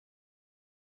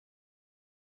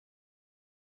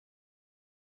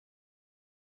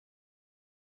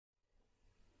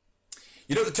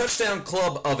You know, the Touchdown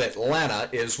Club of Atlanta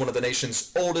is one of the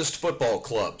nation's oldest football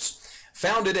clubs.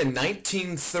 Founded in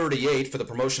 1938 for the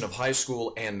promotion of high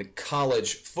school and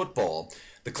college football,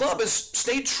 the club has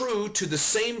stayed true to the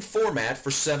same format for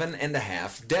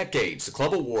 7.5 decades. The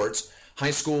club awards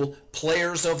high school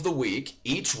players of the week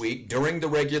each week during the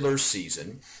regular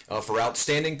season for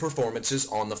outstanding performances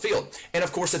on the field. And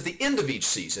of course, at the end of each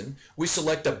season, we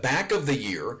select a back of the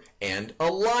year and a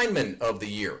lineman of the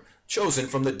year, chosen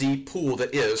from the deep pool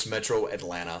that is Metro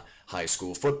Atlanta high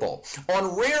school football.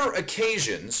 On rare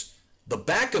occasions, the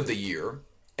back of the year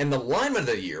and the lineman of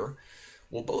the year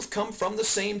will both come from the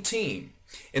same team.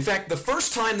 In fact, the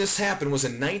first time this happened was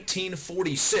in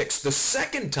 1946. The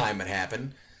second time it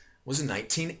happened was in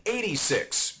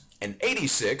 1986. And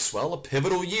 86, well, a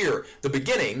pivotal year, the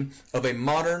beginning of a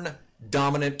modern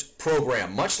dominant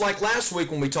program. Much like last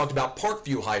week when we talked about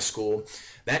Parkview High School,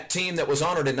 that team that was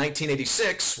honored in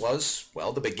 1986 was,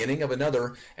 well, the beginning of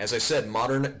another, as I said,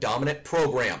 modern dominant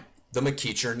program, the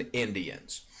McEachern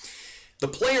Indians. The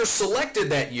players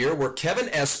selected that year were Kevin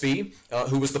Espy,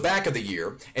 who was the back of the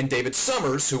year, and David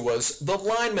Summers, who was the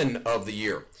lineman of the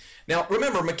year. Now,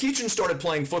 remember, McEachern started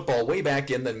playing football way back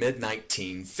in the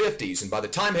mid-1950s, and by the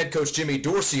time head coach Jimmy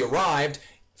Dorsey arrived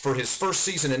for his first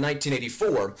season in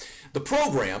 1984, the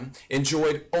program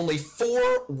enjoyed only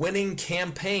 4 winning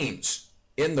campaigns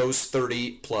in those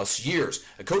 30-plus years.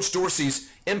 Coach Dorsey's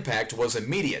impact was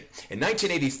immediate. In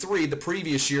 1983, the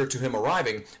previous year to him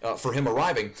arriving,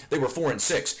 they were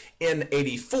 4-6. In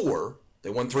 '84, they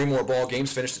won 3 more ball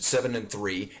games, finished at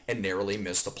 7-3, and narrowly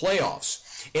missed the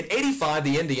playoffs. In '85,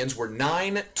 the Indians were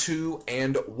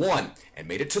 9-2-1 and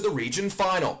made it to the region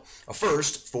final, a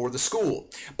first for the school.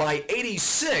 By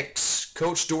 '86,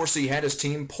 Coach Dorsey had his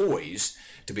team poised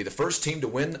to be the first team to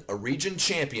win a region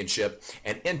championship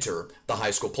and enter the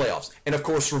high school playoffs. And of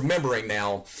course, remembering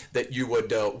now that you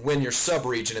would win your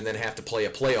sub-region and then have to play a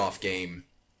playoff game,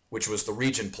 which was the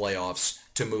region playoffs,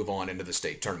 to move on into the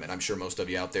state tournament. I'm sure most of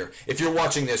you out there, if you're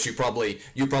watching this, you probably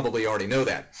already know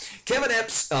that. Kevin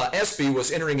Espy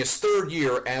was entering his 3rd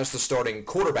year as the starting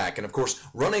quarterback, and of course,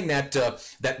 running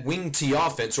that wing T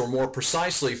offense, or more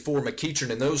precisely for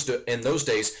McEachern in those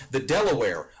days, the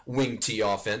Delaware wing T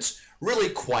offense, really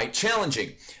quite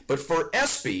challenging. But for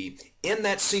Espy, in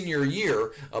that senior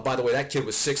year, by the way, that kid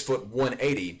was 6 foot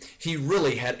 180. He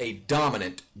really had a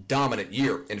dominant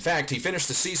year. In fact, he finished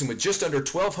the season with just under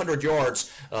 1,200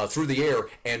 yards through the air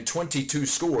and 22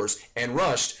 scores, and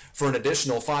rushed for an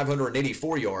additional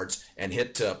 584 yards and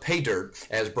hit pay dirt,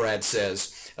 as Brad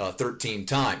says, 13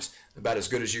 times. About as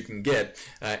good as you can get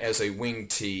as a wing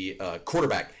T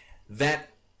quarterback. That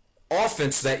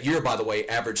offense that year, by the way,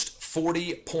 averaged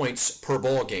 40 points per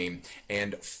ball game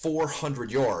and 400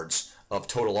 yards of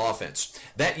total offense.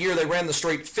 That year they ran the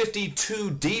straight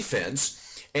 52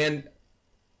 defense, and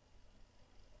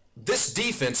this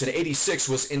defense in '86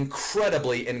 was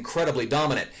incredibly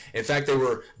dominant. In fact, they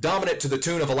were dominant to the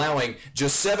tune of allowing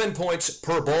just 7 points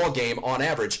per ball game on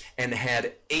average, and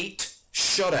had 8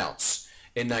 shutouts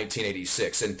in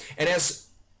 1986. And as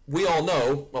we all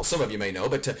know, well, some of you may know,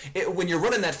 but when you're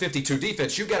running that 52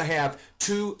 defense, you've got to have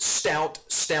 2 stout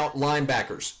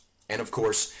linebackers. And of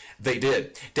course, they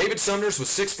did. David Summers was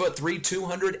 6'3",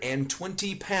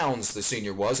 220 pounds, the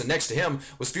senior was, and next to him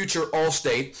was future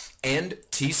All-State and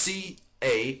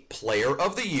TCA Player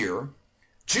of the Year,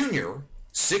 junior,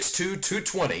 6'2",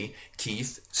 220,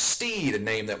 Keith Steed, a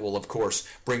name that will, of course,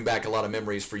 bring back a lot of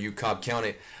memories for you Cobb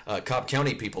County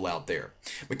people out there.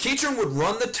 McEachern would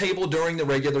run the table during the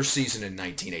regular season in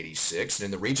 1986, and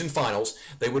in the region finals,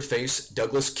 they would face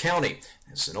Douglas County.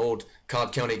 It's an old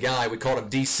Cobb County guy. We called him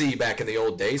DC back in the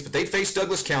old days, but they'd face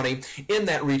Douglas County in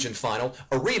that region final,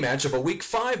 a rematch of a Week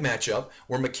 5 matchup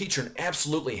where McEachern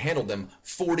absolutely handled them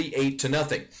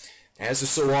 48-0. As is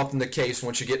so often the case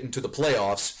once you get into the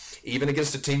playoffs, even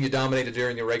against a team you dominated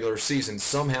during the regular season,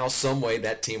 somehow, some way,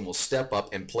 that team will step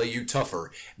up and play you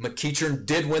tougher. McEachern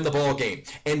did win the ball game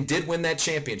and did win that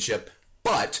championship,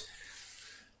 but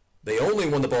they only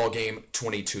won the ball game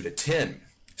 22-10.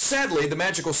 Sadly, the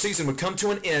magical season would come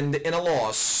to an end in a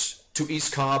loss to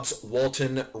East Cobb's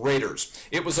Walton Raiders.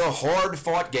 It was a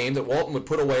hard-fought game that Walton would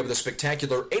put away with a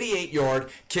spectacular 88-yard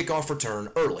kickoff return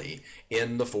early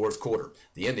in the 4th quarter.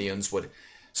 The Indians would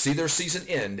see their season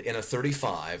end in a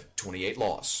 35-28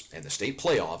 loss, and the state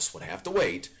playoffs would have to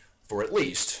wait for at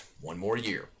least one more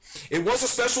year. It was a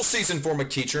special season for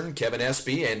McEachern, Kevin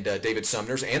Espy, and David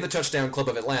Sumners, and the Touchdown Club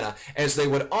of Atlanta, as they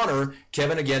would honor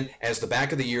Kevin again as the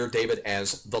back of the year, David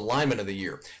as the lineman of the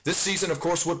year. This season, of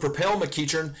course, would propel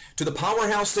McEachern to the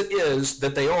powerhouse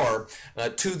that they are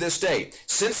to this day.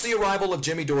 Since the arrival of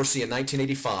Jimmy Dorsey in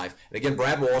 1985, and again,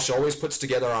 Brad Walsh always puts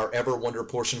together our Ever Wonder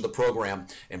portion of the program,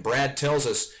 and Brad tells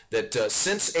us that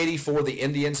since '84, the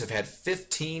Indians have had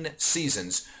 15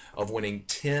 seasons of winning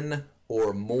 10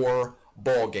 or more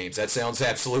ball games. That sounds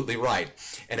absolutely right,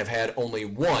 and have had only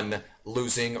one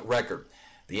losing record.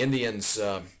 The Indians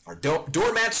are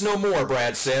doormats no more,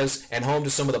 Brad says, and home to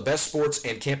some of the best sports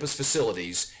and campus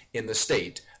facilities in the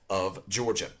state of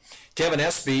Georgia. Kevin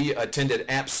Espy attended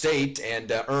App State and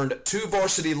earned 2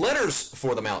 varsity letters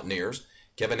for the Mountaineers.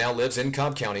 Kevin now lives in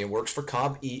Cobb County and works for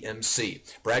Cobb EMC.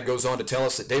 Brad goes on to tell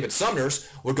us that David Sumners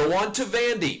will go on to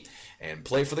Vandy and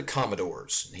play for the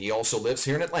Commodores. He also lives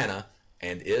here in Atlanta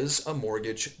and is a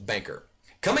mortgage banker.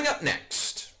 Coming up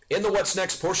next, in the What's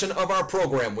Next portion of our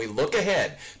program, we look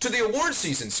ahead to the award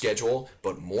season schedule,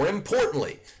 but more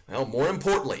importantly,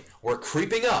 we're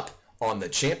creeping up on the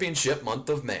championship month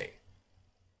of May.